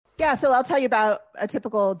Yeah, so I'll tell you about a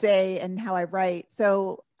typical day and how I write.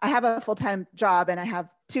 So I have a full-time job and I have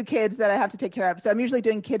 2 kids that I have to take care of. So I'm usually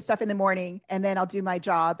doing kid stuff in the morning and then I'll do my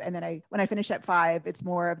job. And then when I finish at 5, it's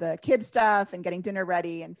more of the kid stuff and getting dinner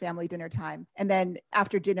ready and family dinner time. And then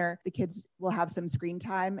after dinner, the kids will have some screen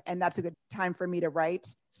time and that's a good time for me to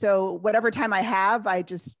write. So whatever time I have, I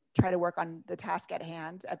just try to work on the task at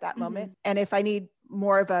hand at that moment. And if I need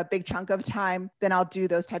more of a big chunk of time, then I'll do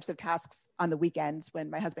those types of tasks on the weekends when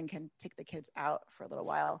my husband can take the kids out for a little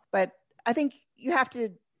while. But I think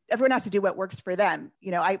everyone has to do what works for them.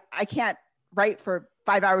 You know, I can't write for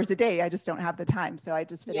 5 hours a day. I just don't have the time. So I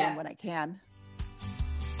just fit in when I can.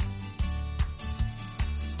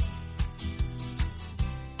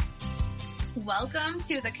 Welcome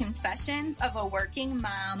to the Confessions of a Working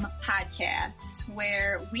Mom podcast,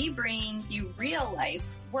 where we bring you real life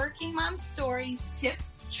working mom stories,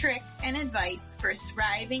 tips, tricks, and advice for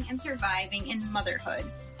thriving and surviving in motherhood.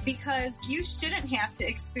 Because you shouldn't have to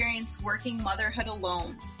experience working motherhood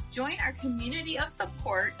alone. Join our community of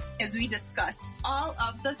support as we discuss all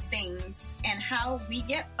of the things and how we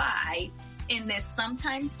get by in this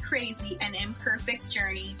sometimes crazy and imperfect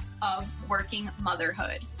journey of working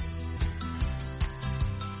motherhood.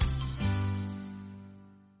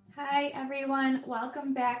 Hi everyone,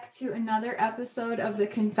 welcome back to another episode of the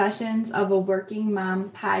Confessions of a Working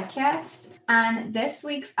Mom podcast. On this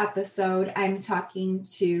week's episode, I'm talking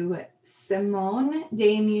to Simone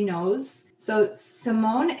de Munoz. So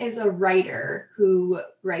Simone is a writer who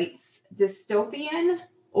writes dystopian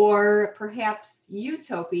or perhaps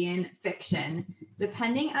utopian fiction,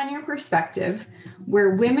 depending on your perspective,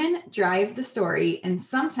 where women drive the story and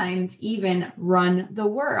sometimes even run the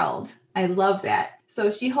world. I love that. So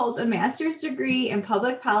she holds a master's degree in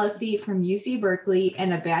public policy from UC Berkeley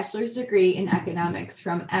and a bachelor's degree in economics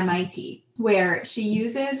from MIT, where she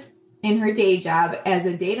uses in her day job as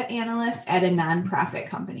a data analyst at a nonprofit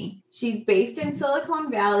company. She's based in Silicon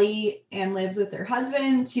Valley and lives with her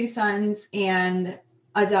husband, 2 sons, and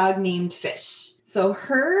a dog named Fish. So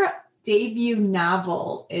her debut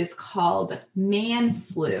novel is called Man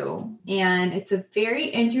Flu, and it's a very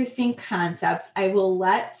interesting concept. I will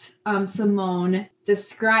let Simone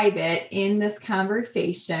describe it in this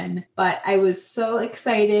conversation, but I was so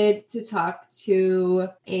excited to talk to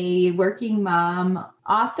a working mom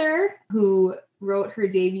author who wrote her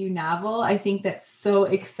debut novel. I think that's so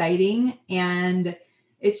exciting, and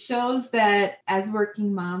it shows that as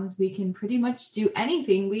working moms, we can pretty much do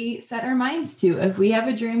anything we set our minds to. If we have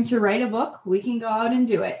a dream to write a book, we can go out and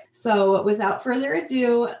do it. So without further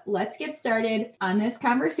ado, let's get started on this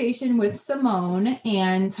conversation with Simone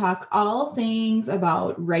and talk all things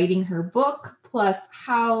about writing her book, plus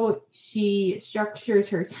how she structures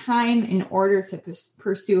her time in order to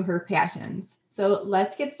pursue her passions. So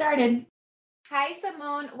let's get started. Hi,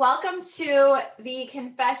 Simone. Welcome to the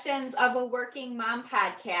Confessions of a Working Mom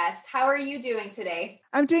podcast. How are you doing today?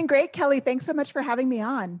 I'm doing great, Kelly. Thanks so much for having me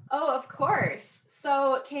on. Oh, of course.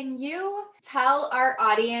 So can you tell our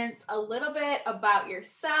audience a little bit about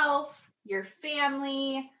yourself, your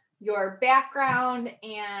family, your background,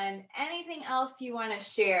 and anything else you want to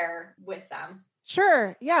share with them?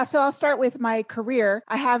 Sure. Yeah. So I'll start with my career.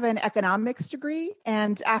 I have an economics degree.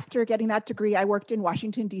 And after getting that degree, I worked in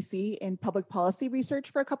Washington, D.C. in public policy research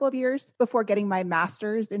for a couple of years before getting my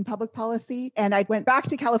master's in public policy. And I went back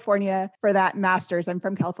to California for that master's. I'm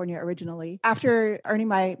from California originally. After earning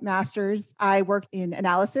my master's, I worked in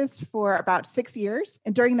analysis for about 6 years.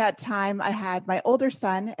 And during that time, I had my older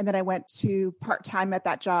son, and then I went to part-time at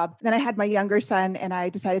that job. Then I had my younger son, and I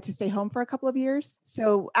decided to stay home for a couple of years.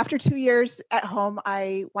 So after 2 years at home,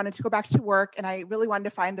 I wanted to go back to work, and I really wanted to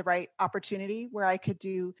find the right opportunity where I could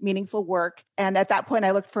do meaningful work. And at that point,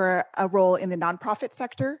 I looked for a role in the nonprofit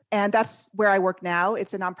sector, and that's where I work now.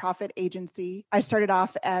 It's a nonprofit agency. I started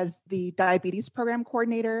off as the diabetes program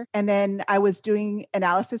coordinator, and then I was doing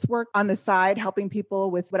analysis work on the side, helping people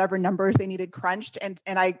with whatever numbers they needed crunched. And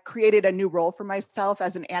I created a new role for myself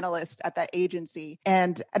as an analyst at that agency.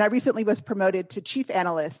 And I recently was promoted to chief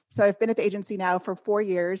analyst. So I've been at the agency now for 4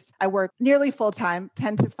 years. I work nearly full time,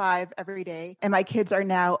 10 to 5 every day. And my kids are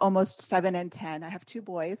now almost 7 and 10. I have 2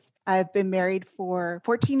 boys. I've been married for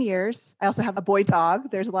 14 years. I also have a boy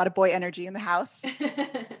dog. There's a lot of boy energy in the house.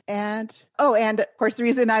 And of course, the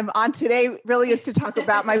reason I'm on today really is to talk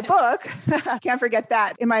about my book. Can't forget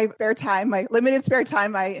that. In my spare time, my limited spare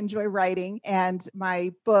time, I enjoy writing. And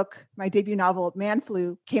my book, my debut novel, Man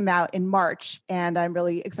Flu, came out in March. And I'm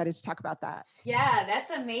really excited to talk about that. Yeah,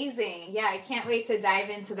 that's amazing. Yeah, I can't wait to dive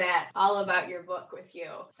into that, all about your book with you.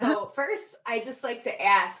 So first, I just like to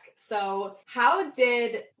ask, so how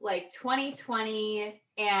did 2020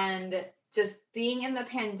 and just being in the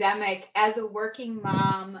pandemic as a working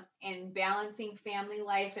mom and balancing family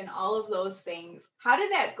life and all of those things. How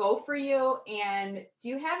did that go for you? And do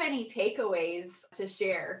you have any takeaways to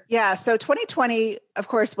share? Yeah. So 2020, of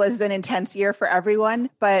course, was an intense year for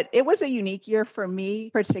everyone, but it was a unique year for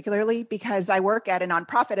me, particularly because I work at a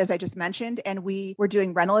nonprofit, as I just mentioned, and we were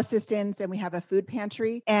doing rental assistance and we have a food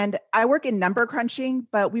pantry. And I work in number crunching,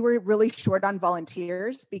 but we were really short on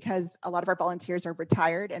volunteers because a lot of our volunteers are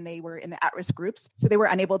retired and they were in the at-risk groups. So they were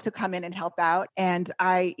unable to come in and help out. And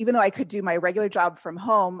even though I could do my regular job from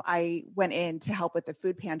home, I went in to help with the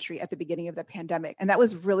food pantry at the beginning of the pandemic. And that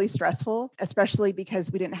was really stressful, especially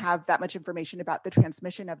because we didn't have that much information about the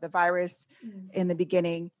transmission of the virus in the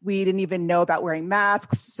beginning. We didn't even know about wearing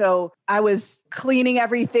masks. So I was cleaning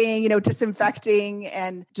everything, disinfecting,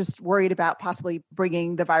 and just worried about possibly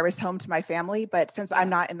bringing the virus home to my family. But since I'm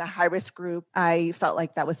not in the high risk group, I felt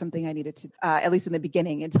like that was something I needed to, at least in the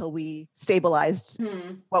beginning, until we stabilized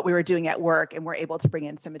what we were doing at work and were able to bring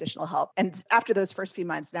in some additional help. And after those first few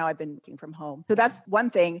months, now I've been working from home. So that's one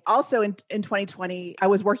thing. Also in 2020, I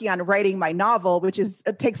was working on writing my novel, which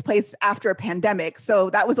it takes place after a pandemic. So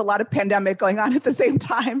that was a lot of pandemic going on at the same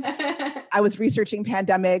time. I was researching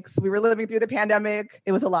pandemics. We were living through the pandemic.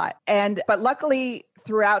 It was a lot. But luckily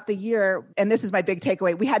throughout the year, and this is my big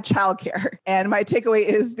takeaway, we had childcare. And my takeaway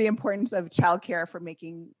is the importance of childcare for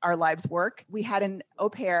making our lives work. We had an au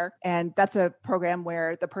pair, and that's a program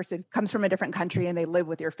where the person comes from a different country and they live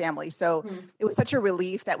with your family. So it was such a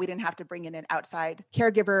relief that we didn't have to bring in an outside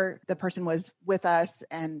caregiver. The person was with us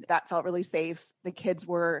and that felt really safe. The kids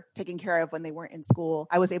were taken care of when they weren't in school.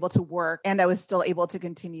 I was able to work and I was still able to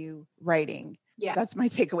continue writing. Yeah. That's my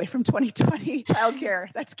takeaway from 2020. Childcare,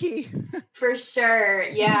 that's key. For sure.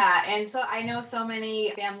 Yeah. And so I know so many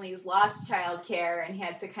families lost childcare and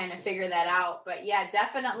had to kind of figure that out. But yeah,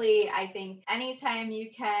 definitely, I think anytime you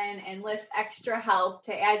can enlist extra help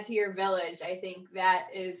to add to your village, I think that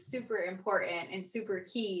is super important and super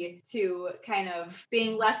key to kind of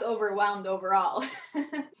being less overwhelmed overall.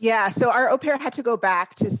 Yeah. So our au pair had to go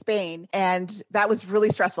back to Spain, and that was really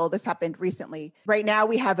stressful. This happened recently. Right now,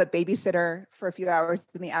 we have a babysitter for a few hours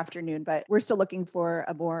in the afternoon, but we're still looking for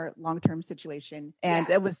a more long-term situation. And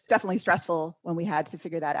it was definitely stressful when we had to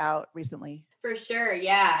figure that out recently. For sure.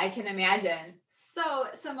 Yeah, I can imagine. So,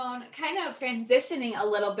 Simone, kind of transitioning a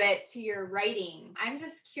little bit to your writing, I'm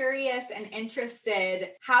just curious and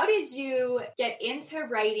interested, how did you get into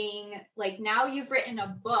writing? Like now you've written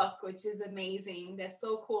a book, which is amazing. That's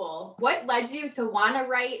so cool. What led you to want to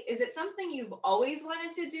write? Is it something you've always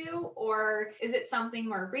wanted to do, or is it something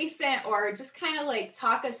more recent, or just kind of like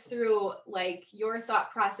talk us through like your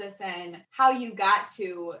thought process and how you got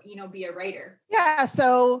to, be a writer? Yeah.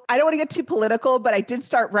 So I don't want to get too political, but I did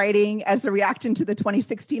start writing as a reaction to the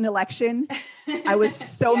 2016 election. I was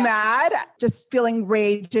so mad, just feeling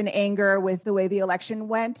rage and anger with the way the election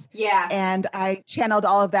went. Yeah. And I channeled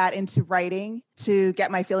all of that into writing to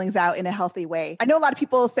get my feelings out in a healthy way. I know a lot of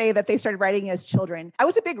people say that they started writing as children. I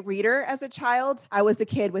was a big reader as a child. I was the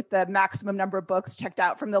kid with the maximum number of books checked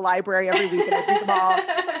out from the library every week, and I'd read them all.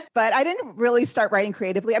 But I didn't really start writing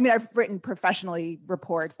creatively. I mean, I've written professionally,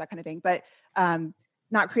 reports, that kind of thing, but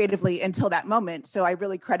not creatively until that moment. So I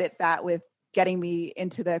really credit that with getting me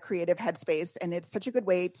into the creative headspace. And it's such a good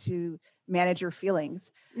way to manage your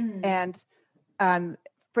feelings. And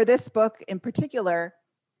for this book in particular,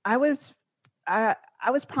 I was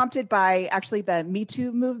prompted by actually the Me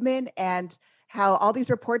Too movement and how all these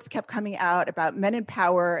reports kept coming out about men in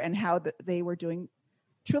power and how they were doing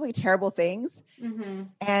truly terrible things.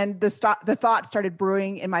 And the thought started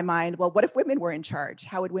brewing in my mind, well, what if women were in charge?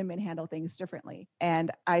 How would women handle things differently?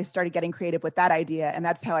 And I started getting creative with that idea. And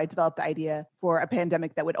that's how I developed the idea for a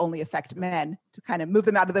pandemic that would only affect men, to kind of move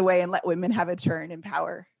them out of the way and let women have a turn in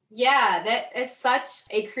power. Yeah, that is such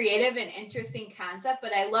a creative and interesting concept,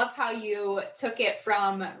 but I love how you took it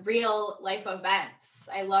from real life events.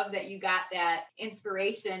 I love that you got that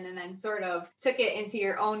inspiration and then sort of took it into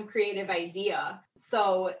your own creative idea.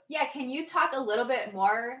 So yeah, can you talk a little bit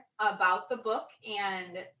more about the book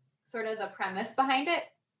and sort of the premise behind it?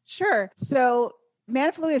 Sure. So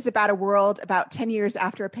Man Flu is about a world about 10 years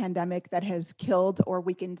after a pandemic that has killed or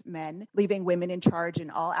weakened men, leaving women in charge in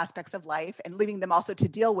all aspects of life and leaving them also to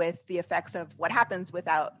deal with the effects of what happens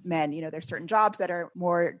without men. There's certain jobs that are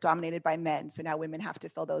more dominated by men. So now women have to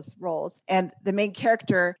fill those roles. And the main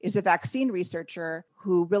character is a vaccine researcher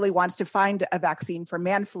who really wants to find a vaccine for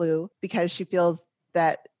man flu because she feels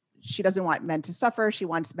that she doesn't want men to suffer. She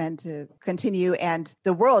wants men to continue, and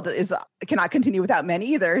the world cannot continue without men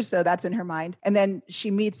either. So that's in her mind. And then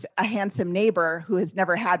she meets a handsome neighbor who has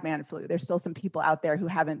never had man flu. There's still some people out there who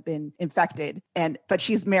haven't been infected, but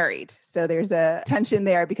she's married. So there's a tension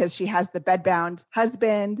there because she has the bedbound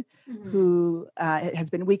husband who has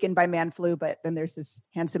been weakened by man flu, but then there's this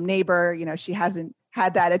handsome neighbor. She hasn't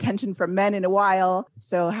had that attention from men in a while.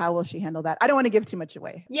 So how will she handle that? I don't want to give too much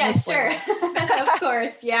away. Yeah, sure. Of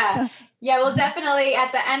course. Yeah. Yeah. Well, definitely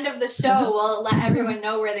at the end of the show, we'll let everyone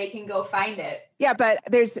know where they can go find it. Yeah, but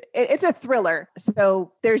it's a thriller.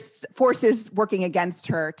 So there's forces working against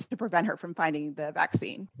her to prevent her from finding the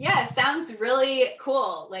vaccine. Yeah, sounds really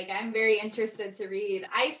cool. Like, I'm very interested to read.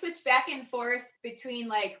 I switch back and forth between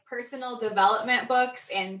like personal development books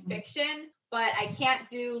and fiction, but I can't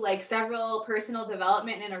do like several personal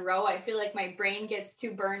development in a row. I feel like my brain gets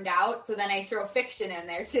too burned out. So then I throw fiction in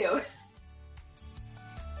there too.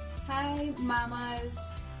 Hi, mamas.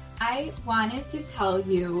 I wanted to tell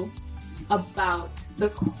you about the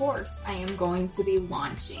course I am going to be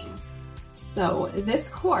launching. So this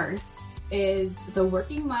course is the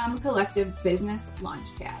Working Mom Collective Business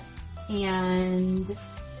Launchpad. And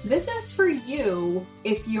this is for you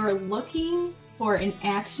if you're looking for an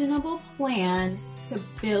actionable plan to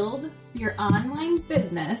build your online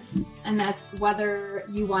business. And that's whether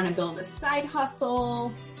you want to build a side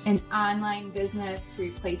hustle, an online business to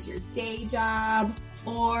replace your day job,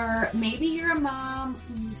 or maybe you're a mom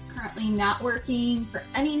who's currently not working for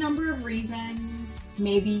any number of reasons.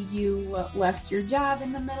 Maybe you left your job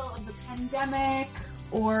in the middle of the pandemic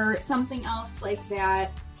or something else like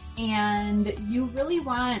that. And you really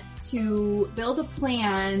want to build a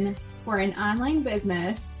plan for an online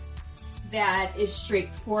business that is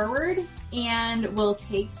straightforward and will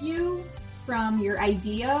take you from your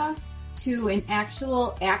idea to an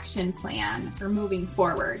actual action plan for moving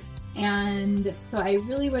forward. And so I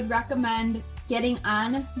really would recommend getting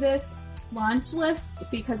on this launch list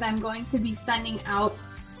because I'm going to be sending out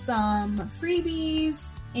some freebies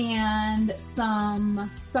and some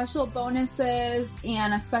special bonuses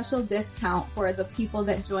and a special discount for the people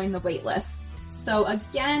that join the wait list. So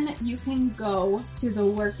again, you can go to the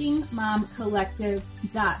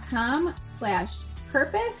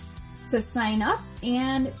workingmomcollective.com/purpose to sign up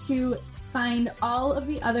and to find all of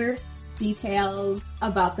the other details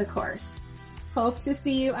about the course. Hope to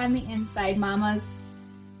see you on the inside, mamas.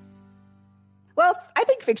 Well, I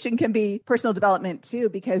think fiction can be personal development too,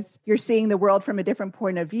 because you're seeing the world from a different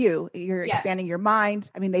point of view. You're expanding your mind.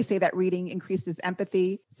 I mean, they say that reading increases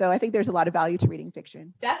empathy. So I think there's a lot of value to reading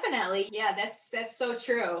fiction. Definitely. Yeah, that's so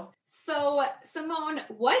true. So Simone,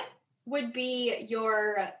 what would be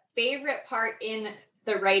your favorite part in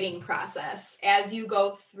the writing process as you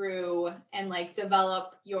go through and like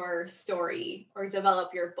develop your story or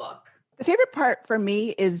develop your book? The favorite part for me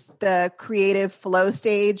is the creative flow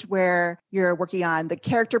stage where you're working on the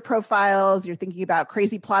character profiles, you're thinking about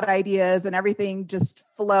crazy plot ideas, and everything just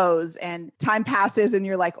flows and time passes and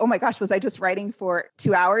you're like, oh my gosh, was I just writing for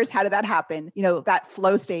 2 hours? How did that happen? That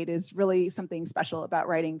flow state is really something special about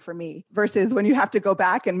writing for me versus when you have to go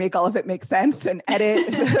back and make all of it make sense and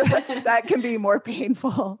edit. That can be more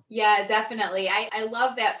painful. Yeah, definitely. I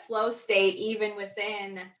love that flow state even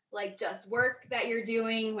within like just work that you're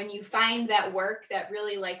doing. When you find that work that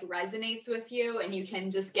really like resonates with you and you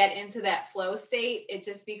can just get into that flow state, it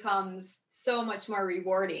just becomes so much more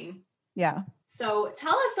rewarding. Yeah. So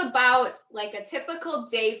tell us about like a typical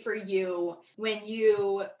day for you when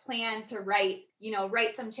you plan to write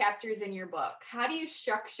some chapters in your book. How do you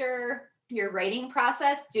structure your writing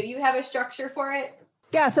process? Do you have a structure for it?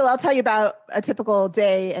 Yeah, so I'll tell you about a typical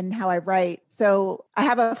day and how I write. So I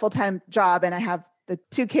have a full-time job and I have the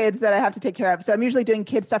 2 kids that I have to take care of. So I'm usually doing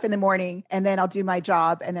kid stuff in the morning and then I'll do my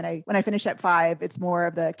job. And then when I finish at 5, it's more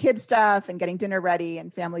of the kid stuff and getting dinner ready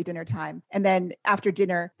and family dinner time. And then after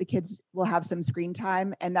dinner, the kids will have some screen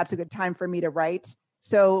time and that's a good time for me to write.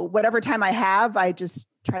 So whatever time I have, I just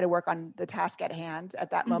try to work on the task at hand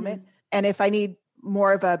at that moment. And if I need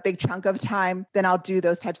more of a big chunk of time, then I'll do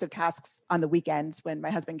those types of tasks on the weekends when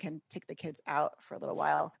my husband can take the kids out for a little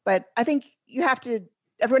while. But I think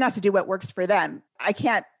everyone has to do what works for them. I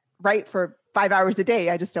can't write for 5 hours a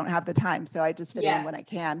day. I just don't have the time. So I just fit in when I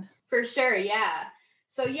can. For sure. Yeah.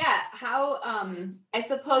 So how, I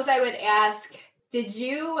suppose I would ask, did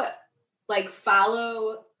you like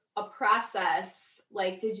follow a process?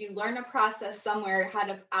 Like, did you learn a process somewhere, how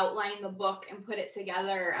to outline the book and put it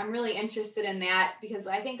together? I'm really interested in that because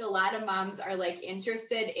I think a lot of moms are like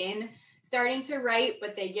interested in starting to write,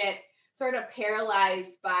 but they get sort of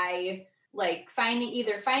paralyzed by like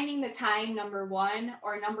finding the time, number one,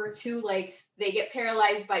 or number two, like they get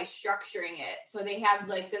paralyzed by structuring it. So they have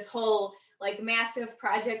like this whole like massive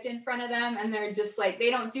project in front of them, and they're just like, they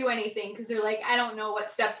don't do anything because they're like, I don't know what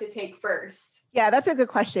step to take first. Yeah, that's a good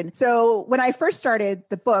question. So when I first started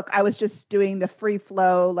the book, I was just doing the free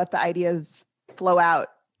flow, let the ideas flow out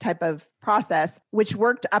type of process, which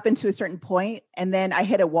worked up into a certain point. And then I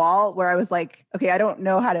hit a wall where I was like, okay, I don't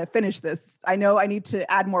know how to finish this. I know I need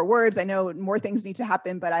to add more words. I know more things need to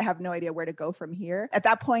happen, but I have no idea where to go from here. At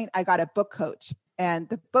that point, I got a book coach. And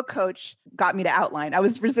the book coach got me to outline. I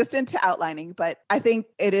was resistant to outlining, but I think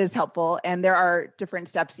it is helpful. And there are different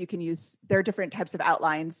steps you can use. There are different types of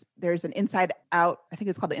outlines. There's an inside out, I think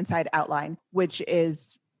it's called the inside outline, which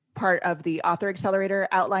is part of the Author Accelerator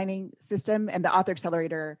outlining system. And the Author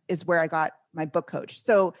Accelerator is where I got my book coach.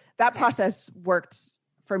 So that process worked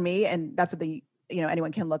for me. And that's something,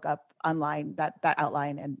 anyone can look up online, that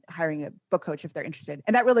outline, and hiring a book coach if they're interested.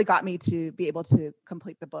 And that really got me to be able to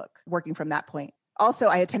complete the book working from that point. Also,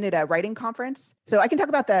 I attended a writing conference. So I can talk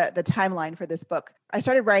about the timeline for this book. I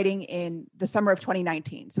started writing in the summer of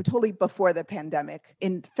 2019, so totally before the pandemic.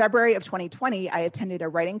 In February of 2020, I attended a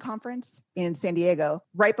writing conference in San Diego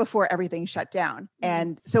right before everything shut down.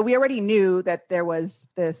 And so we already knew that there was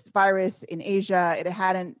this virus in Asia. It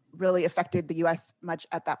hadn't really affected the US much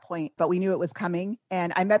at that point, but we knew it was coming.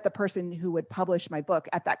 And I met the person who would publish my book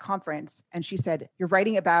at that conference. And she said, "You're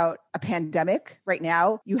writing about a pandemic right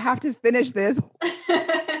now. You have to finish this."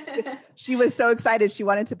 She was so excited. She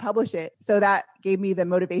wanted to publish it. So that gave me the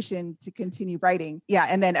motivation to continue writing. Yeah.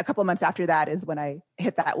 And then a couple of months after that is when I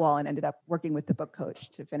hit that wall and ended up working with the book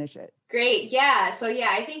coach to finish it. Great. Yeah. So yeah,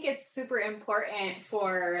 I think it's super important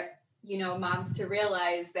for, moms to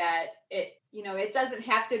realize that it doesn't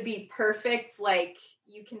have to be perfect. Like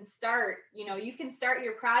you can start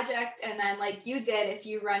your project, and then like you did, if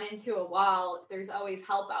you run into a wall, there's always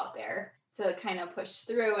help out there to kind of push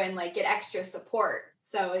through and like get extra support.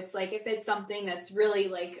 So it's like, if it's something that's really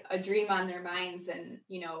like a dream on their minds, and,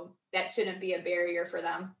 that shouldn't be a barrier for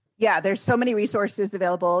them. Yeah, there's so many resources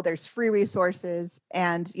available. There's free resources.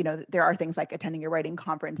 And, there are things like attending a writing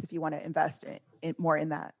conference if you want to invest in more in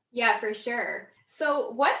that. Yeah, for sure.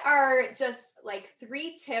 So what are just like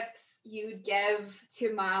 3 tips you'd give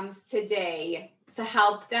to moms today to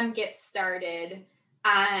help them get started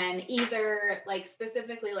on either like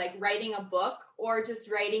specifically like writing a book or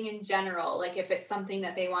just writing in general, like if it's something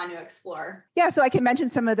that they want to explore? Yeah, so I can mention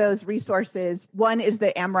some of those resources. One is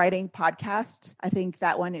the Am Writing podcast. I think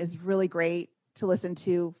that one is really great to listen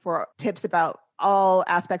to for tips about all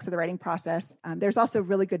aspects of the writing process. There's also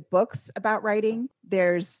really good books about writing.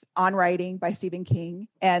 There's On Writing by Stephen King.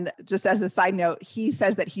 And just as a side note, he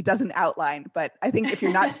says that he doesn't outline, but I think if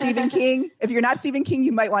you're not Stephen King,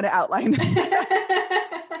 you might want to outline.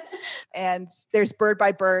 And there's Bird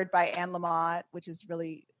by Bird by Anne Lamott, which is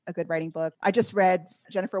really a good writing book. I just read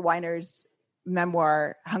Jennifer Weiner's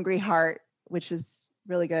memoir, Hungry Heart, which is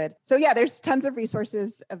really good. So yeah, there's tons of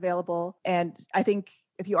resources available. And I think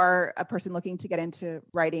if you are a person looking to get into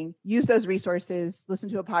writing, use those resources, listen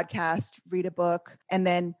to a podcast, read a book, and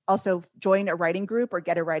then also join a writing group or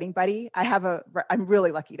get a writing buddy. I'm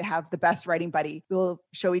really lucky to have the best writing buddy. We'll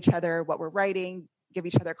show each other what we're writing, give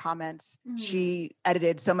each other comments. Mm-hmm. She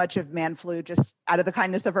edited so much of Man Flu just out of the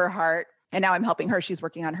kindness of her heart. And now I'm helping her. She's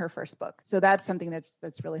working on her first book. So that's something that's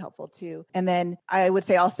really helpful too. And then I would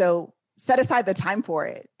say also, set aside the time for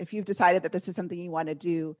it. If you've decided that this is something you want to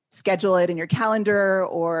do, schedule it in your calendar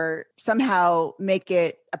or somehow make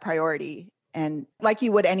it a priority. And like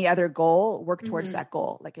you would any other goal, work towards that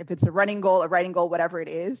goal. Like if it's a running goal, a writing goal, whatever it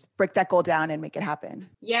is, break that goal down and make it happen.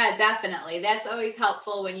 Yeah, definitely. That's always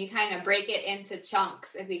helpful when you kind of break it into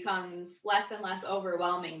chunks. It becomes less and less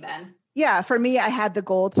overwhelming then. Yeah, for me, I had the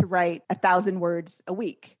goal to write 1,000 words a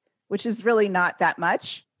week, which is really not that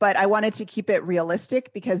much. But I wanted to keep it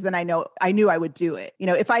realistic because then I knew I would do it.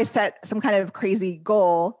 If I set some kind of crazy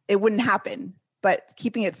goal, it wouldn't happen. But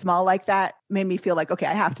keeping it small like that made me feel like, okay,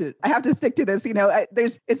 I have to stick to this.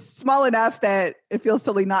 It's small enough that it feels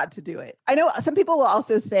silly not to do it. I know some people will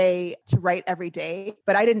also say to write every day,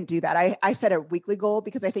 but I didn't do that. I set a weekly goal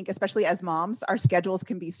because I think especially as moms, our schedules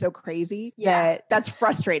can be so crazy that that's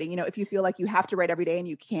frustrating. If you feel like you have to write every day and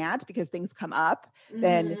you can't because things come up,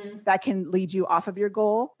 then that can lead you off of your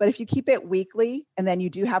goal. But if you keep it weekly and then you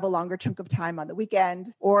do have a longer chunk of time on the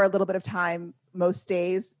weekend or a little bit of time most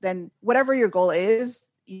days, then whatever your goal is,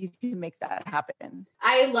 you can make that happen.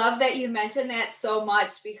 I love that you mentioned that so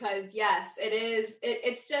much because yes, it is.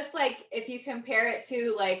 It's just like if you compare it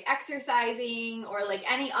to like exercising or like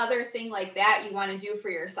any other thing like that you want to do for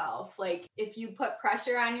yourself. Like if you put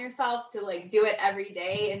pressure on yourself to like do it every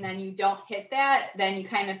day and then you don't hit that, then you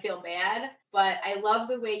kind of feel bad. But I love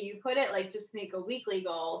the way you put it, like just make a weekly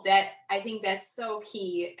goal. That I think that's so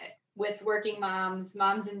key with working moms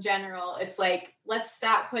in general. It's like, let's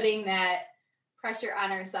stop putting that pressure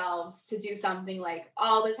on ourselves to do something like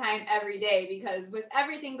all the time, every day, because with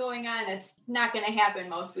everything going on, it's not going to happen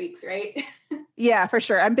most weeks, right? Yeah, for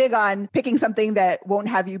sure. I'm big on picking something that won't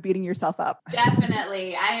have you beating yourself up.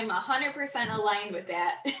 Definitely. I am 100% aligned with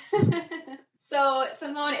that. So,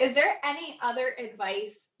 Simone, is there any other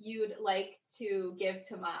advice you'd like to give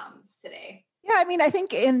to moms today? Yeah, I mean, I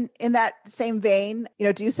think in that same vein,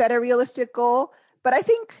 do set a realistic goal. But I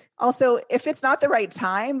think also if it's not the right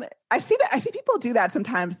time, I see people do that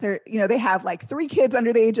sometimes. They have like 3 kids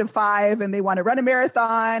under the age of 5 and they want to run a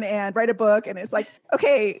marathon and write a book. And it's like,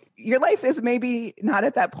 okay, your life is maybe not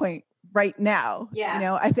at that point right now.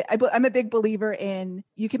 Yeah. I'm a big believer in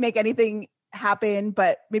you can make anything happen,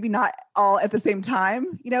 but maybe not all at the same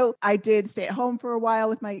time. I did stay at home for a while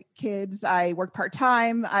with my kids. I worked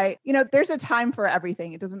part-time. There's a time for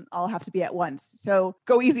everything. It doesn't all have to be at once. So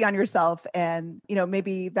go easy on yourself. And,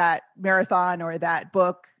 maybe that marathon or that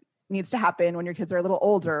book needs to happen when your kids are a little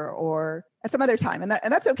older or at some other time. And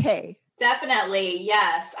that's okay. Definitely.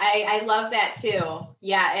 Yes. I love that too.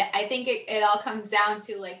 Yeah. I think it all comes down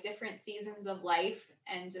to like different seasons of life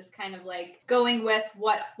and just kind of like going with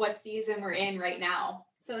what season we're in right now.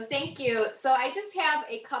 So thank you. So I just have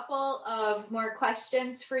a couple of more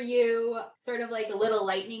questions for you, sort of like a little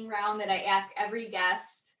lightning round that I ask every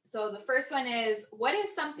guest. So the first one is, what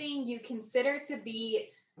is something you consider to be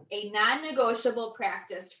a non-negotiable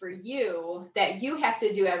practice for you that you have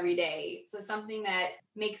to do every day? So something that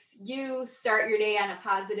makes you start your day on a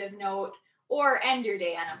positive note or end your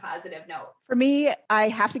day on a positive note. For me, I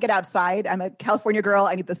have to get outside. I'm a California girl.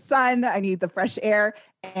 I need the sun, I need the fresh air,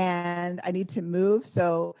 and I need to move.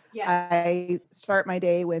 So I start my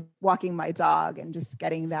day with walking my dog and just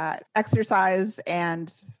getting that exercise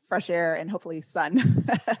and fresh air and hopefully sun.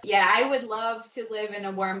 Yeah, I would love to live in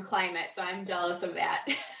a warm climate, so I'm jealous of that.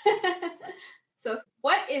 So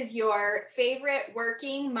what is your favorite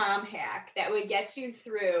working mom hack that would get you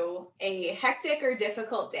through a hectic or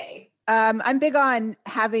difficult day? I'm big on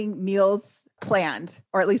having meals planned,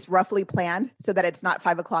 or at least roughly planned, so that it's not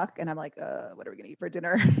 5:00 and I'm like, what are we going to eat for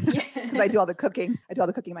dinner? Because I do all the cooking.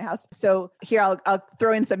 In my house. So here I'll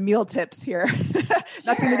throw in some meal tips here.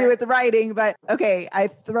 Nothing to do with the writing, but okay. I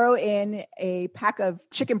throw in a pack of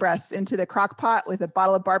chicken breasts into the crock pot with a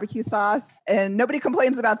bottle of barbecue sauce, and nobody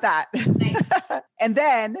complains about that. Nice. And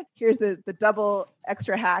then here's the double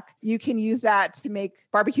extra hack. You can use that to make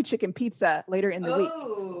barbecue chicken pizza later in the week.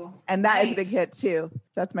 And that is a big hit too.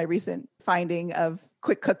 That's my recent finding of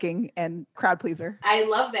quick cooking and crowd pleaser. I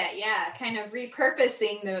love that. Yeah. Kind of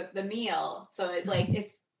repurposing the meal. So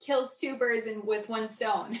it kills 2 birds with 1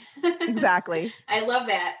 stone. Exactly. I love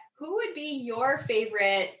that. Who would be your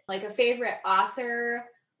favorite author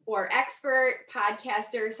or expert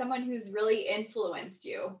podcaster, someone who's really influenced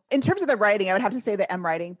you? In terms of the writing, I would have to say the M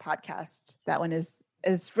Writing podcast. That one is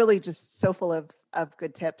really just so full of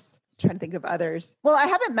good tips. Trying to think of others. Well, I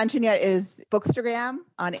haven't mentioned yet is Bookstagram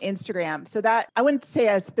on Instagram. So that I wouldn't say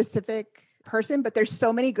a specific person, but there's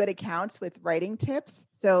so many good accounts with writing tips.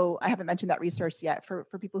 So I haven't mentioned that resource yet for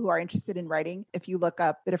people who are interested in writing. If you look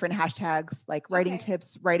up the different hashtags like writing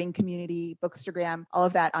tips, writing community, Bookstagram, all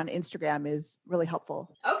of that on Instagram is really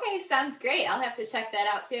helpful. Okay, sounds great. I'll have to check that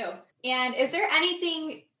out too. And is there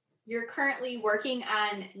anything you're currently working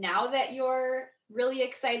on now that you're really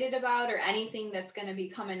excited about, or anything that's going to be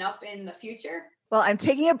coming up in the future? Well, I'm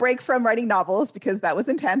taking a break from writing novels because that was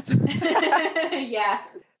intense. Yeah.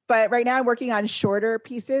 But right now I'm working on shorter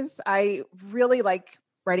pieces. I really like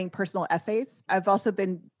writing personal essays. I've also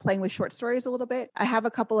been playing with short stories a little bit. I have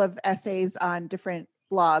a couple of essays on different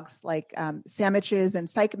blogs like Sandwiches and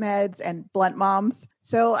Psych Meds and Blunt Moms.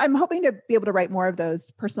 So I'm hoping to be able to write more of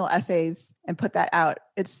those personal essays and put that out.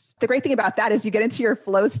 It's the great thing about that is you get into your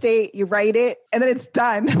flow state, you write it, and then it's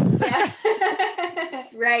done. Yeah.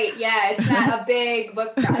 Right. Yeah. It's not a big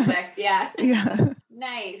book project. Yeah. Yeah.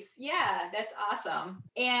 Nice. Yeah. That's awesome.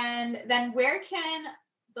 And then where can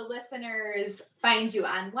the listeners find you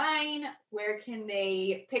online? Where can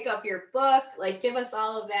they pick up your book? Like, give us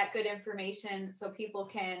all of that good information so people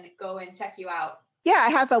can go and check you out. Yeah,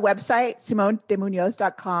 I have a website,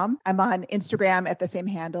 SimoneDeMunoz.com. I'm on Instagram at the same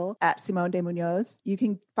handle, at Simone de Munoz. You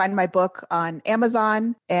can find my book on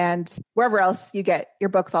Amazon and wherever else you get your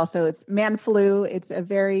books also. It's Man Flu. It's a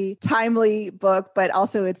very timely book, but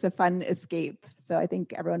also it's a fun escape. So I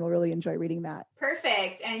think everyone will really enjoy reading that.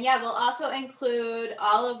 Perfect. And yeah, we'll also include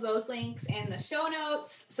all of those links in the show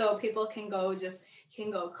notes so people can go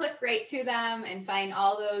click right to them and find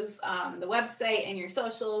all those, the website and your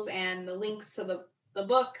socials and the links to the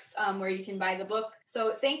books where you can buy the book.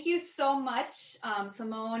 So thank you so much,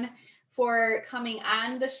 Simone, for coming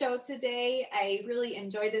on the show today. I really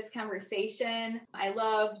enjoyed this conversation. I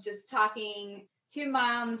love just talking to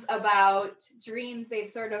moms about dreams they've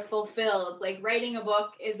sort of fulfilled. Like writing a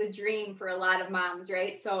book is a dream for a lot of moms,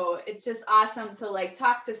 right? So it's just awesome to like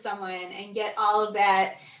talk to someone and get all of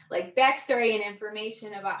that like backstory and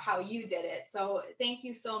information about how you did it. So thank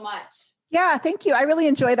you so much. Yeah, thank you. I really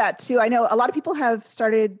enjoy that too. I know a lot of people have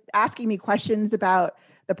started asking me questions about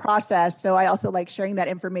the process. So I also like sharing that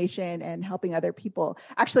information and helping other people.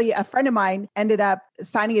 Actually, a friend of mine ended up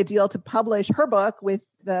signing a deal to publish her book with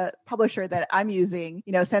the publisher that I'm using,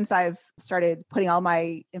 since I've started putting all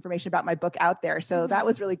my information about my book out there. So that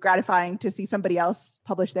was really gratifying to see somebody else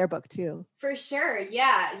publish their book too. For sure.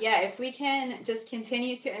 Yeah. If we can just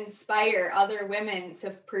continue to inspire other women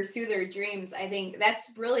to pursue their dreams, I think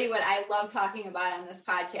that's really what I love talking about on this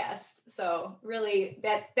podcast. So really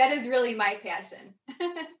that is really my passion.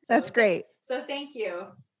 That's great. So thank you.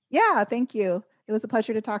 Yeah, thank you. It was a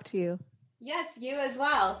pleasure to talk to you. Yes, you as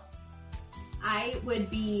well. I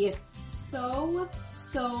would be so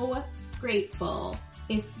grateful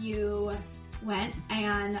if you went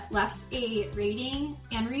and left a rating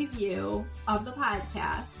and review of the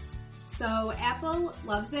podcast. So Apple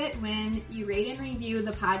loves it when you rate and review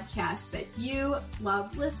the podcast that you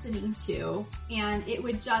love listening to. And it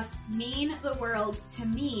would just mean the world to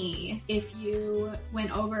me if you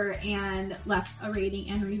went over and left a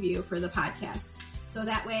rating and review for the podcast. So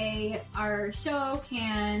that way our show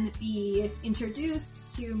can be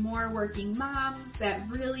introduced to more working moms that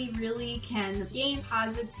really can gain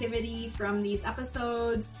positivity from these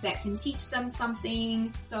episodes, that can teach them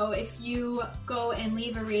something. So if you go and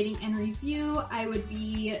leave a rating and review, I would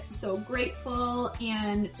be so grateful,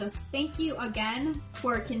 and just thank you again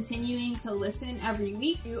for continuing to listen every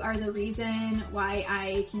week. You are the reason why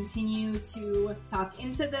I continue to talk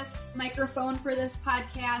into this microphone for this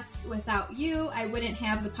podcast. Without you, I wouldn't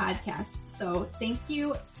have the podcast. So thank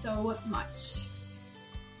you so much.